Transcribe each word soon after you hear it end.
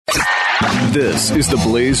This is the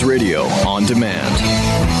Blaze Radio on demand.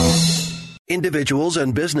 Individuals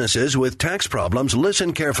and businesses with tax problems,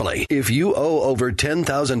 listen carefully. If you owe over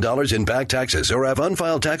 $10,000 in back taxes or have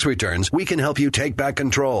unfiled tax returns, we can help you take back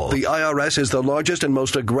control. The IRS is the largest and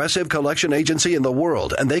most aggressive collection agency in the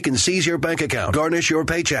world, and they can seize your bank account, garnish your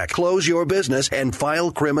paycheck, close your business, and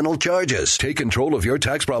file criminal charges. Take control of your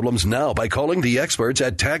tax problems now by calling the experts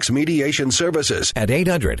at Tax Mediation Services at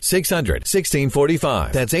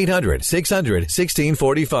 800-600-1645. That's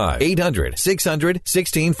 800-600-1645.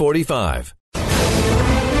 800-600-1645.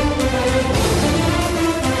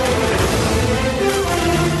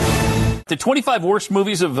 The 25 worst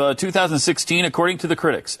movies of 2016, according to the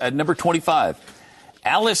critics. At number 25,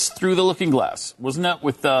 Alice Through the Looking Glass. Wasn't that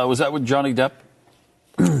with was that with Johnny Depp?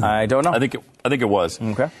 I don't know. I think it was.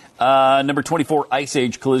 Okay. Number 24, Ice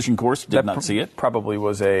Age Collision Course. Did not see it. Probably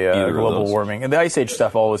was a global warming. And the Ice Age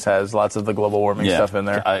stuff always has lots of the global warming stuff in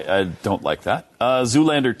there. I don't like that.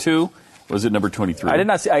 Zoolander 2 was at number 23. I did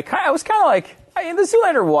not see. I was kind of like. The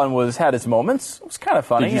Zoolander one had its moments. It was kind of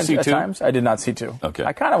funny at times. I did not see 2. Okay.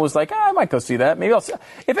 I kind of was like, I might go see that. Maybe I'll see.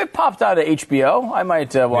 If it popped out of HBO, I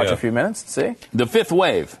might watch a few minutes and see. The Fifth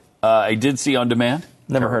Wave, I did see on demand.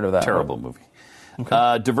 Never heard of that. Terrible movie.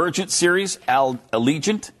 Okay. Divergent series,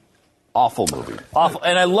 Allegiant, awful movie. Awful.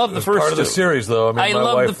 And I love the first part of the series, though. I my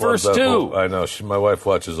love the first 2. I know. My wife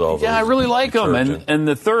watches all those. Yeah, I really like them. And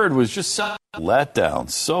the third was just such a letdown.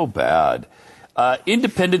 So bad.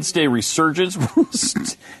 Independence Day Resurgence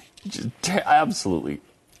was absolutely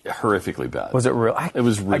horrifically bad. Was it real? It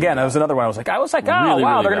was really again. bad. That was another one. I was like, oh really, wow,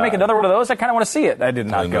 really they're going to make another one of those. I kind of want to see it. I did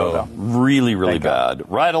not go though. Really, really bad.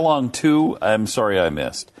 Ride Along 2. I'm sorry I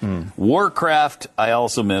missed. Warcraft. I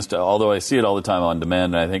also missed. Although I see it all the time on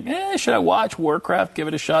demand, and I think, should I watch Warcraft? Give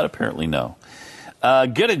it a shot. Apparently, no.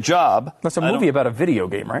 Get a Job. That's a movie about a video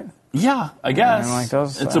game, right? Yeah, I guess. Like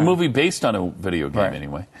those, it's a movie based on a video game,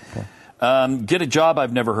 anyway. Okay. Get a Job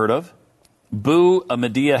I've never heard of. Boo, A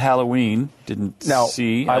Medea Halloween. Didn't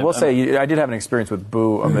see. I will say, I did have an experience with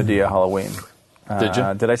Boo, A Medea Halloween. Did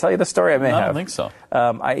you? Did I tell you the story? I may have. I don't think so.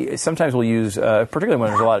 I sometimes will use, particularly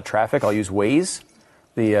when there's a lot of traffic, I'll use Waze,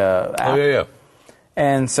 the app. Oh, yeah.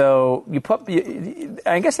 And so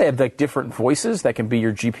I guess they have like different voices that can be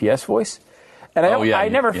your GPS voice. And I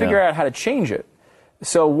never figure out how to change it.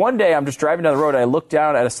 So one day I'm just driving down the road, I look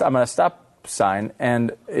down I'm at a stop sign,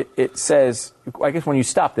 and it says, I guess when you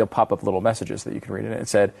stop, they'll pop up little messages that you can read in it. It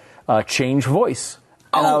said, change voice.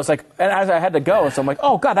 And I was like, and as I had to go, so I'm like,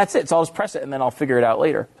 oh, God, that's it. So I'll just press it, and then I'll figure it out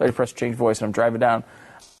later. So I just press change voice, and I'm driving down.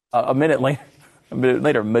 A minute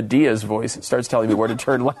later, Medea's voice starts telling me where to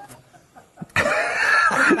turn left.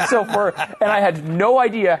 And I had no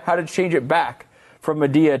idea how to change it back from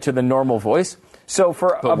Medea to the normal voice.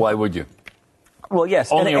 But why would you? Well,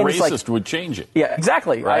 yes. Only a racist would change it. Yeah,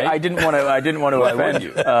 exactly. Right? I didn't want to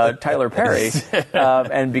offend Tyler Perry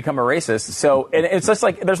and become a racist. So, and it's just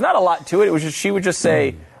like there's not a lot to it. It was just she would just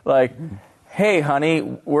say like, "Hey, honey,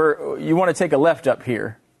 you want to take a left up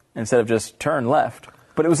here," instead of just turn left.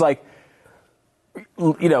 But it was like,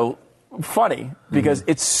 funny because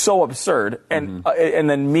it's so absurd. And and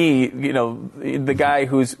then me, the guy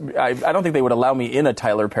who's I don't think they would allow me in a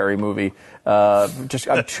Tyler Perry movie. I'm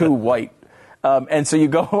too white. And so you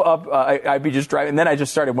go up, I'd be just driving, and then I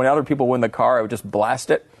just started, when other people were in the car, I would just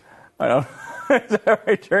blast it. So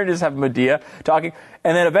I turned, just have Medea talking.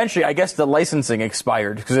 And then eventually, I guess the licensing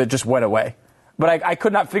expired because it just went away. But I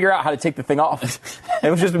could not figure out how to take the thing off.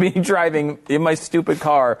 It was just me driving in my stupid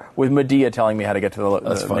car with Medea telling me how to get to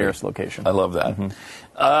the nearest location. I love that.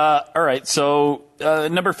 All right, so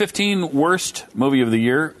number 15 worst movie of the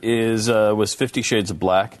year was 50 Shades of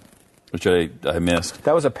Black, which I missed.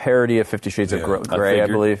 That was a parody of 50 Shades of Grey, I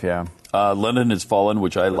believe, yeah. London Has Fallen,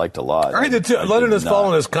 which I liked a lot. I did too. London Has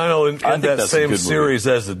Fallen is kind of in that same series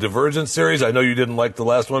as the Divergent series. I know you didn't like the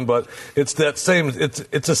last one, but it's that same.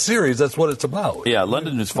 It's a series. That's what it's about. Yeah,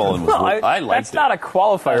 London Has Fallen was. I liked that's it. Not a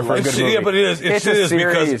qualifier for a good movie. Yeah, but it is.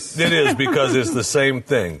 It is because it's the same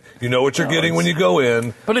thing. You know what you're getting when you go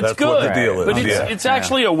in. But it's that's good. What the deal is. But it's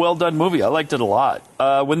actually a well done movie. I liked it a lot.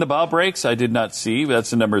 When the Bow Breaks, I did not see. That's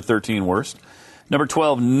the number 13 worst. Number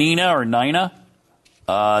 12, Nina.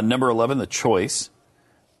 Number 11, The Choice.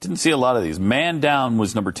 Didn't see a lot of these. Man Down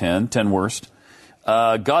was number 10 worst.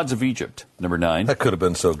 Gods of Egypt, number 9. That could have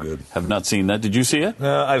been so good. Have not seen that. Did you see it?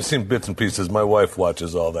 I've seen bits and pieces. My wife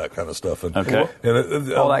watches all that kind of stuff. And, okay.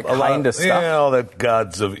 All that kind of stuff. Yeah, all that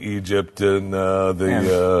Gods of Egypt and the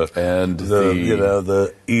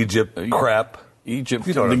Egypt crap. Egypt,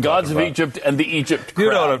 You know what the I'm gods of talking about. Egypt, and the Egypt. You know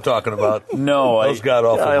crab. what I'm talking about. No, Those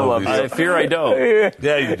god-awful movies. I fear I don't.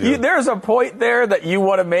 Yeah, you do. There's a point there that you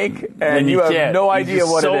want to make, and you have can't. no You're idea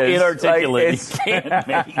just what so it is. inarticulate. Like, You can't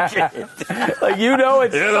make it. like you know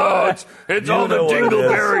it's. It's You all the know what it is.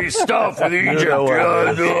 Dingleberry stuff with Egypt. know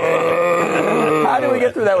what it How do we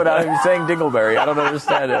get through that without even saying Dingleberry? I don't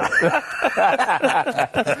understand it.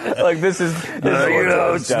 Like this is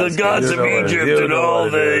it's the gods You of know what it- Egypt you and know all what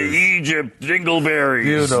it the is. Egypt dingleberries.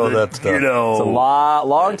 You know that stuff. You know. It's a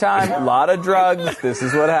long time, a lot of drugs. This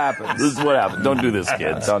is what happens. This is what happened. Don't do this,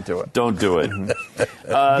 kids. Don't do it. Don't do it.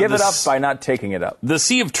 Give it up by not taking it up. The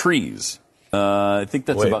Sea of Trees. I think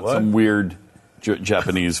that's Wait, about what? some weird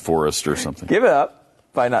Japanese forest or something. Give it up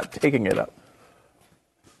by not taking it up.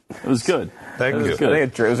 It was good. Thank It you. was good. I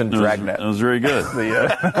think it was in Dragnet. It was very good.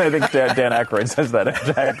 I think Dan Aykroyd says that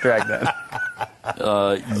in Dragnet.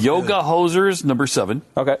 Yoga Hosers, number 7.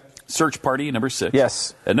 Okay. Search Party, number 6.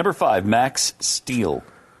 Yes. At number 5, Max Steel.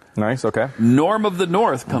 Nice. Okay. Norm of the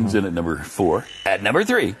North comes in at number 4. At number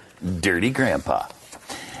 3, Dirty Grandpa.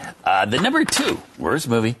 The number 2 worst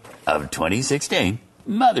movie of 2016,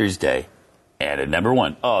 Mother's Day. And at number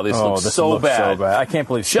 1, this looks so bad. I can't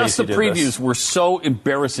believe Just the Spacey did previews this. were so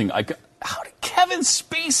embarrassing. How did Kevin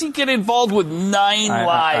Spacey get involved with 9 I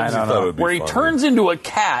Lives, don't know. Thought it would be where he funny. turns into a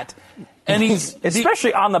cat, and he's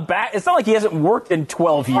Especially on the back. It's not like he hasn't worked in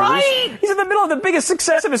 12 years. Right. He's in the middle of the biggest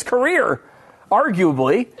success of his career,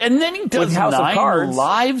 arguably. and then he does With House of 9 Cards.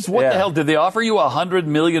 Lives. What Yeah. the hell? Did they offer you $100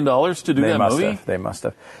 million to do They that must movie? have. They must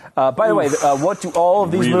have. By the way, what do all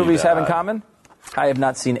of these Really movies have in bad. common? I have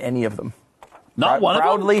not seen any of them. Not one of them.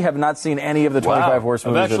 Proudly have not seen any of the 25 worst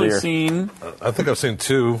I've movies of the actually year. seen. I think I've seen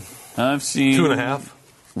 2, I've seen 2.5.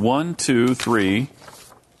 1, 2, 3,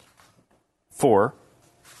 4.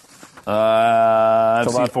 I've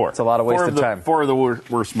seen 4. it's a lot of wasted time. 4 of the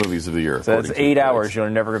worst movies of the year. So that's according to 8 critics. hours you're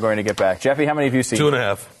never going to get back. Jeffy, how many have you seen?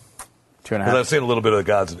 2.5. 2.5. Because I've seen a little bit of the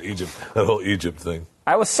gods of Egypt, that whole Egypt thing.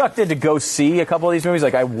 I was sucked in to go see a couple of these movies.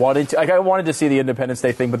 I wanted to see the Independence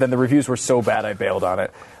Day thing, but then the reviews were so bad I bailed on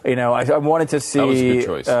it. I wanted to see. That was a good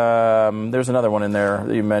choice. There's another one in there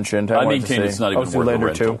that you mentioned. I wanted to maintain see. it's not even worth the Zoolander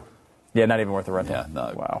rental. 2. Yeah, not even worth the rental. Yeah,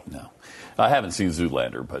 no. Wow. No. I haven't seen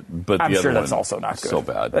Zoolander, but I'm the sure other that's one also not is good. so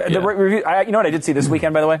bad. The Yeah. review, you know what I did see this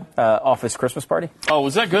weekend, by the way? Office Christmas Party. Oh,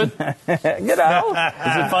 was that good? Is You know,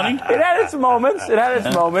 it funny? it had its moments.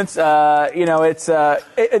 It's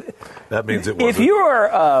That means it wasn't. if you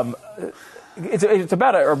are, it's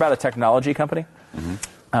about a technology company,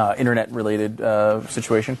 internet related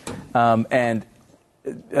situation, and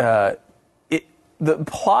the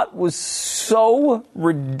plot was so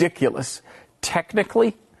ridiculous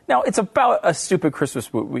technically. Now it's about a stupid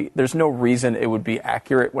Christmas movie. There's no reason it would be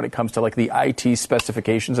accurate when it comes to like the IT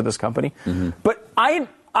specifications of this company. But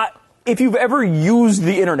if you've ever used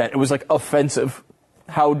the internet, it was like offensive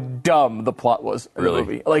how dumb the plot was in Really? the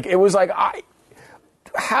movie. Like it was like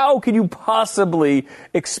how can you possibly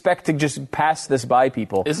expect to just pass this by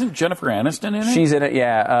people? Isn't Jennifer Aniston in it? She's in it,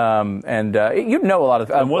 yeah. And you know a lot of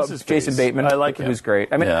And what's his Jason face? Bateman. I like him. who's great.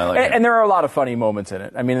 I mean, Yeah, I like him. and there are a lot of funny moments in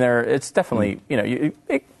it. I mean, it's definitely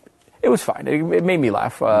it was fine. It made me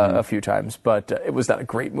laugh a few times, but it was not a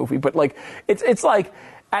great movie. But like it's like.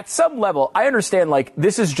 At some level, I understand, like,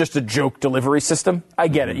 this is just a joke delivery system. I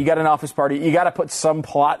get it. You got an office party. You got to put some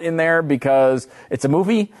plot in there because it's a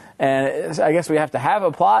movie, and I guess we have to have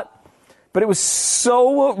a plot. But it was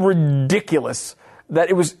so ridiculous that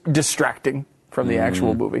it was distracting from the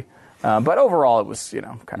actual movie. But overall, it was,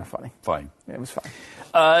 kind of funny. Fine. It was fine.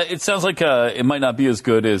 It sounds like it might not be as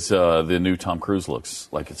good as the new Tom Cruise looks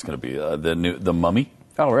like it's going to be. The Mummy.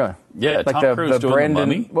 Oh, really? Yeah, like Tom Cruise doing Brendan,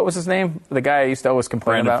 The Mummy. what was his name? The guy I used to always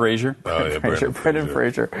complain Brendan about. Fraser. Oh, yeah, Brendan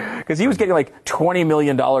Fraser. Because he was getting like $20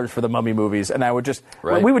 million for the Mummy movies, and I would just,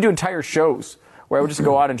 Right. we would do entire shows where I would just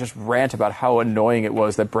go out and just rant about how annoying it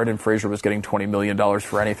was that Brendan Fraser was getting $20 million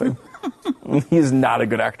for anything. He is not a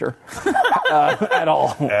good actor at all.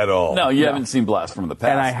 At all. No, you haven't seen Blast from the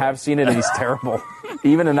Past. And I have seen it, and he's terrible.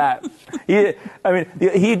 Even in that.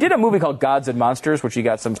 He did a movie called Gods and Monsters, which he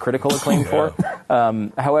got some critical acclaim for.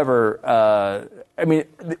 However,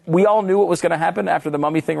 we all knew what was going to happen after the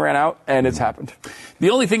Mummy thing ran out, and it's happened. The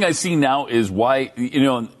only thing I see now is why,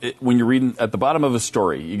 when you're reading at the bottom of a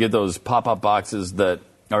story, you get those pop-up boxes that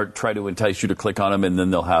try to entice you to click on them, and then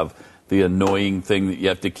they'll have the annoying thing that you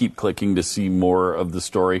have to keep clicking to see more of the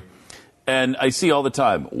story. And I see all the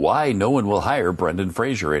time, why no one will hire Brendan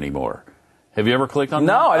Fraser anymore. Have you ever clicked on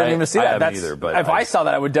that? No, I didn't even see that. I haven't either. But if I saw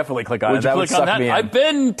that, I would definitely click on it. Would you that click would suck on that? me in. I've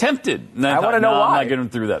been tempted. And I want to know why. I'm not getting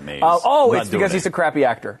through that maze. It's because he's a crappy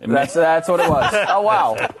actor. That's what it was. Oh,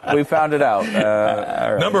 wow. We found it out.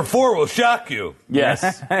 All right. Number 4 will shock you. Yes.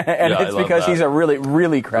 And it's because he's a really,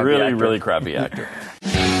 really crappy actor. Really crappy actor.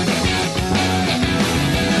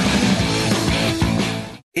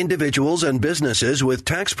 Individuals and businesses with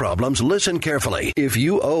tax problems, listen carefully. If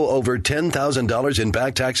you owe over $10,000 in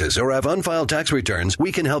back taxes or have unfiled tax returns,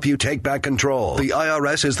 we can help you take back control. The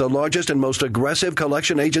IRS is the largest and most aggressive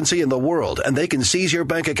collection agency in the world, and they can seize your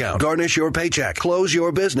bank account, garnish your paycheck, close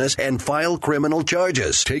your business, and file criminal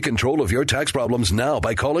charges. Take control of your tax problems now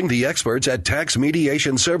by calling the experts at Tax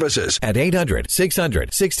Mediation Services at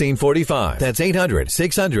 800-600-1645. That's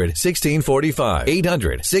 800-600-1645.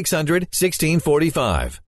 800-600-1645.